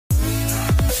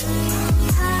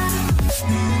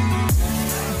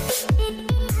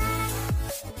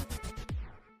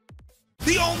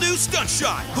Stunt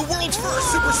Shot, the world's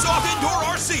first super soft indoor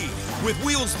RC. With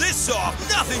wheels this soft,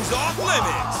 nothing's off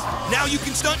limits. Now you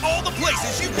can stunt all the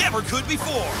places you never could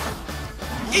before.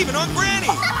 Even on Granny.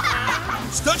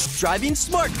 Stunt Driving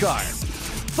smart car.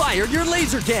 Fire your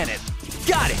laser cannon.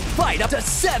 Got it. Fight up to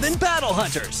 7 battle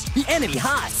hunters. The enemy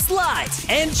hops, slides,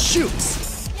 and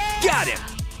shoots. Got him.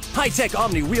 High-tech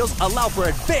Omni wheels allow for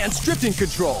advanced drifting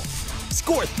control.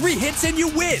 Score 3 hits and you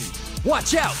win.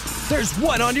 Watch out, there's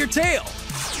one on your tail.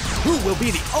 Who will be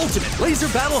the ultimate Laser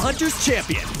Battle Hunters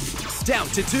champion? Down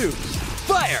to 2.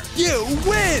 Fire, you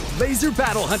win! Laser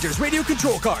Battle Hunters radio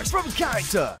control cars from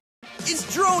Character.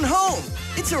 It's Drone Home!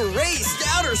 It's a race to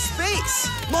outer space!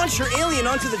 Launch your alien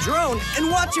onto the drone and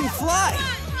watch him fly!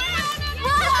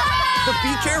 But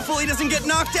be careful he doesn't get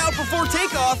knocked out before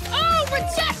takeoff! Oh,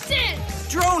 rejected!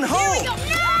 Drone Home! No!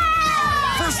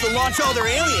 First to launch all their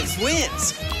aliens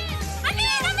wins! I'm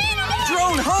in!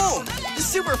 Drone Home! The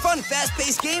super fun,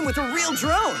 fast-paced game with a real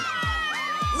drone!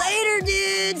 Later,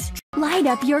 dudes! Light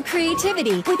up your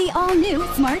creativity with the all-new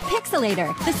Smart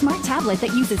Pixelator, the smart tablet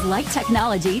that uses light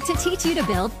technology to teach you to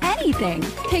build anything.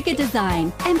 Pick a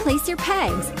design and place your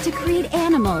pegs to create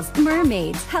animals,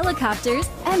 mermaids, helicopters,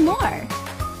 and more.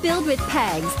 Build with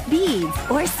pegs, beads,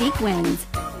 or sequins.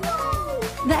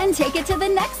 Then take it to the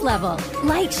next level.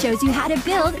 Light shows you how to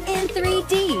build in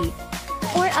 3D.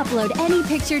 Or upload any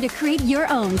picture to create your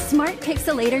own Smart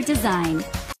Pixelator design.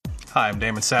 Hi, I'm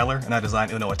Damon Sadler, and I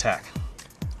designed Uno Attack.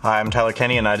 Hi, I'm Tyler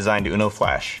Kenny, and I designed Uno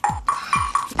Flash.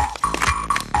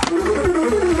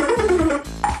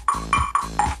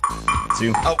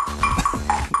 Zoom. Oh!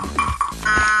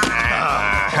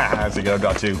 That's a go,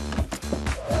 got 2.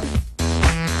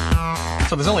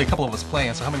 So there's only a couple of us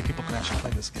playing, so how many people can actually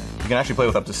play this game? You can actually play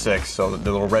with up to 6, so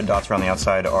the little red dots around the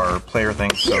outside are player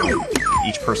things, so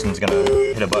each person's going to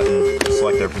hit a button to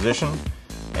select their position,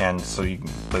 and so you can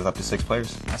play with up to 6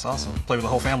 players. That's awesome. Play with the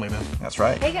whole family then. That's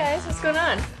right. Hey guys, what's going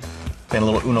on? Playing a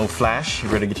little Uno Flash. You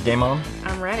ready to get your game on?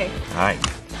 I'm ready. All right.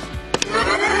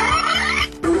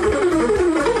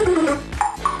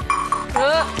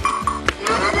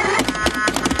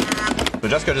 So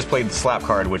Jessica just played the slap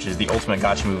card, which is the ultimate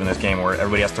gotcha move in this game, where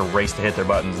everybody has to race to hit their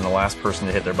buttons, and the last person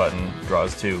to hit their button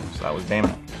draws 2. So that was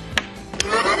Damon.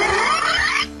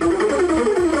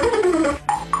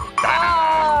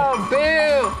 Oh,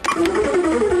 boo!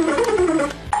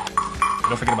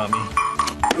 Don't forget about me.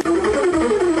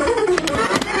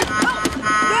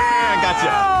 Yeah,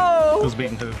 gotcha. Who's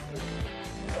beating who?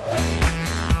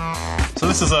 So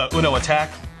this is a Uno Attack.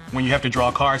 When you have to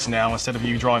draw cards now, instead of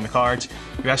you drawing the cards,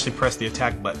 you actually press the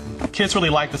attack button. Kids really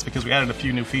like this because we added a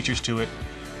few new features to it.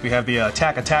 We have the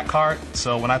attack card,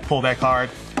 so when I pull that card,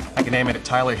 I can name it at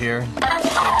Tyler here.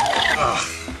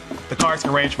 The cards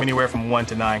can range from anywhere from 1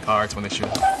 to 9 cards when they shoot.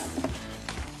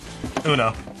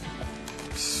 Uno.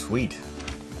 Sweet.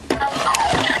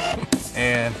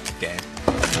 And game.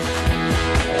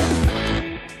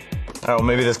 Oh,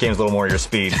 maybe this game's a little more your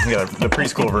speed. We got the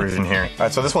preschool version here. All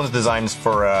right, so this one's designed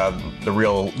for the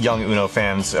real young Uno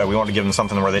fans. We wanted to give them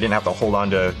something where they didn't have to hold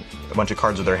on to a bunch of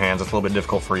cards with their hands. It's a little bit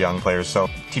difficult for young players, so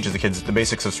it teaches the kids the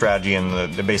basics of strategy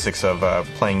and the basics of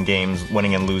playing games,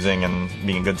 winning and losing, and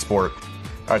being a good sport.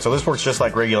 All right, so this works just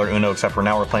like regular Uno, except for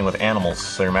now we're playing with animals,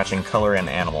 so you're matching color and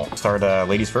animal. Start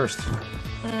ladies first.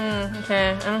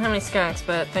 Okay, I don't have any skunks,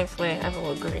 but thankfully I have a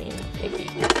little green piggy.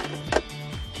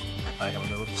 I have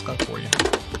another little skunk for you.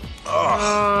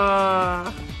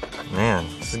 Man,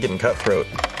 this is getting cutthroat.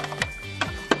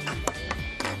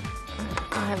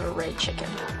 I have a red chicken.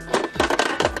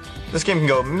 This game can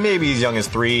go maybe as young as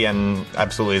 3 and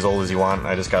absolutely as old as you want.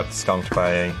 I just got skunked by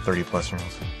a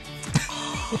 30-plus-year-old.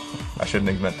 I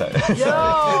shouldn't have meant that.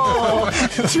 No!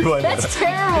 That's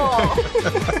terrible!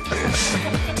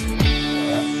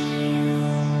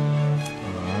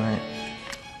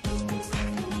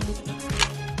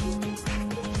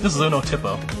 This is Uno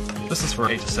Tipo. This is for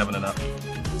ages 7 and up.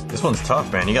 This one's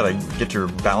tough, man. You gotta get your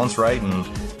balance right and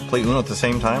play Uno at the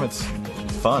same time. It's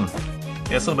fun.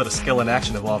 Yeah, it's a little bit of skill and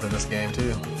action involved in this game,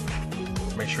 too.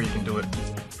 Make sure you can do it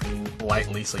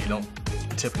lightly so you don't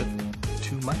tip it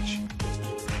too much.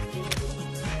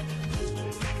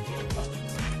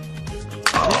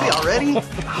 Really already?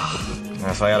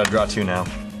 So I gotta draw 2 now.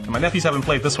 And my nephews haven't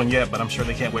played this one yet, but I'm sure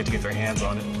they can't wait to get their hands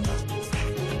on it.